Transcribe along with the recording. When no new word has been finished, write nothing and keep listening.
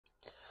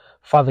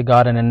Father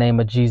God, in the name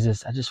of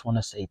Jesus, I just want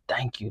to say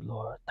thank you,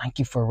 Lord. Thank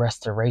you for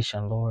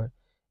restoration, Lord.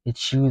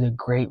 It's you, the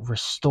great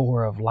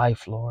restorer of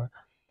life, Lord.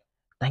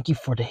 Thank you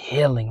for the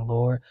healing,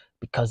 Lord,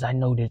 because I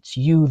know that it's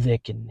you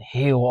that can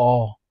heal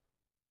all,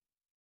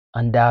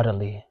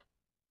 undoubtedly.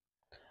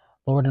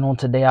 Lord, and on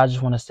today, I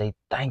just want to say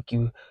thank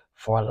you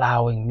for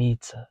allowing me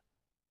to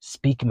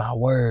speak my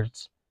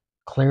words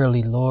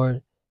clearly,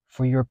 Lord,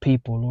 for your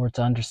people, Lord,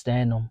 to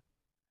understand them.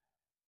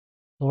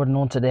 Lord, and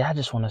on today, I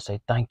just want to say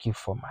thank you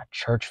for my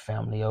church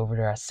family over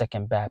there at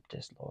Second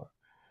Baptist, Lord.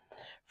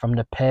 From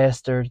the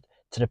pastor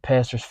to the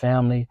pastor's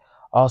family,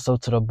 also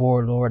to the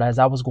board, Lord, as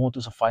I was going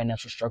through some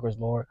financial struggles,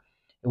 Lord,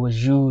 it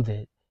was you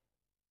that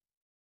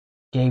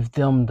gave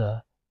them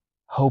the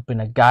hope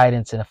and the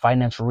guidance and the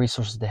financial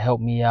resources to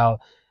help me out,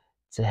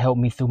 to help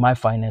me through my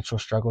financial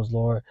struggles,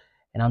 Lord.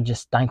 And I'm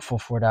just thankful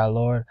for that,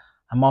 Lord.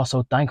 I'm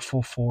also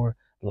thankful for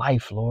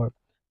life, Lord.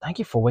 Thank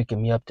you for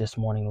waking me up this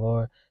morning,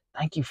 Lord.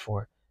 Thank you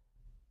for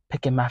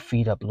picking my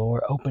feet up,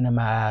 Lord, opening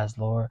my eyes,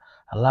 Lord,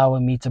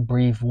 allowing me to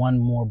breathe one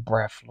more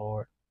breath,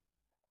 Lord.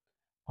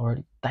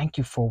 Lord, thank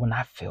you for when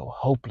I feel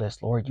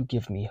hopeless, Lord, you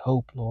give me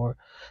hope, Lord.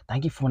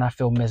 Thank you for when I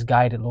feel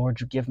misguided, Lord,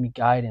 you give me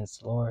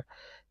guidance, Lord.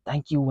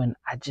 Thank you when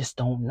I just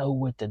don't know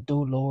what to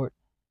do, Lord.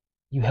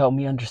 You help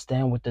me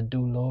understand what to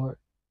do, Lord.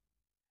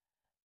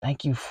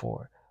 Thank you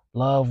for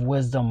love,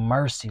 wisdom,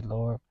 mercy,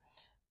 Lord.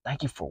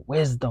 Thank you for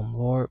wisdom,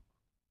 Lord.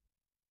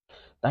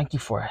 Thank you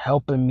for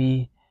helping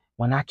me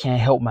when I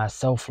can't help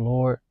myself,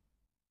 Lord.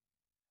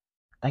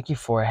 Thank you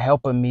for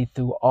helping me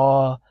through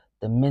all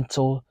the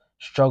mental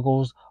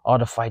struggles, all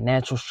the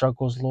financial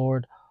struggles,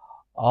 Lord,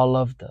 all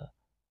of the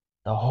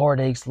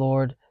heartaches,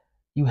 Lord.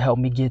 You help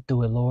me get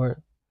through it,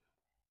 Lord.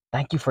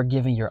 Thank you for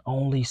giving your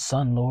only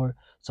son, Lord,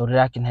 so that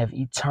I can have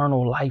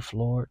eternal life,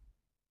 Lord.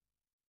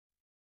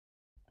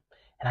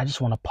 And I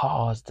just want to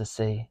pause to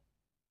say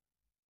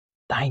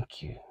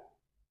thank you.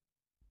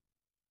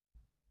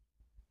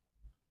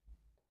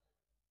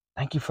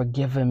 Thank you for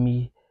giving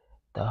me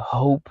the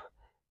hope,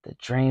 the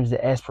dreams,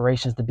 the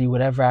aspirations to be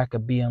whatever I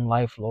could be in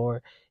life,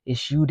 Lord.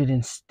 It's you that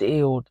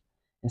instilled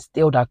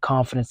that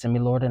confidence in me,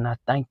 Lord. And I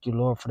thank you,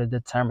 Lord, for the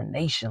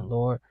determination,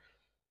 Lord.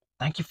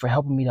 Thank you for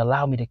helping me to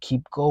allow me to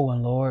keep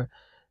going, Lord.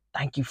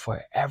 Thank you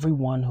for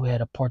everyone who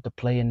had a part to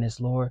play in this,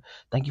 Lord.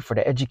 Thank you for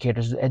the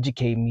educators who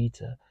educate me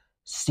to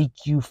seek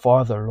you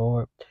farther,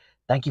 Lord.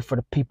 Thank you for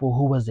the people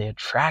who was the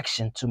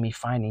attraction to me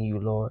finding you,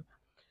 Lord.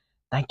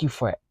 Thank you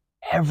for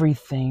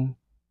everything,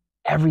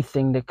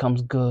 everything that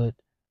comes good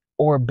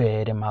or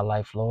bad in my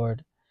life,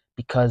 Lord.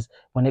 Because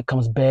when it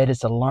comes bad,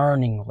 it's a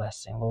learning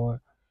lesson, Lord.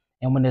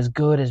 And when it's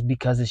good, it's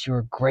because it's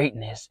your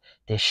greatness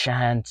that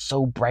shines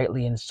so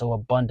brightly and so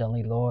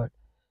abundantly, Lord.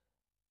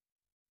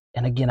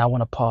 And again, I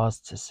want to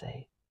pause to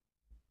say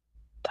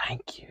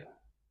thank you.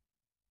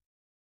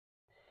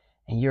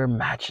 In your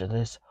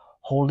matchless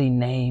holy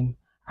name,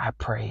 I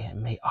pray,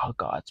 and may all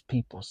God's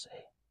people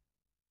say,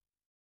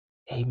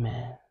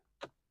 Amen.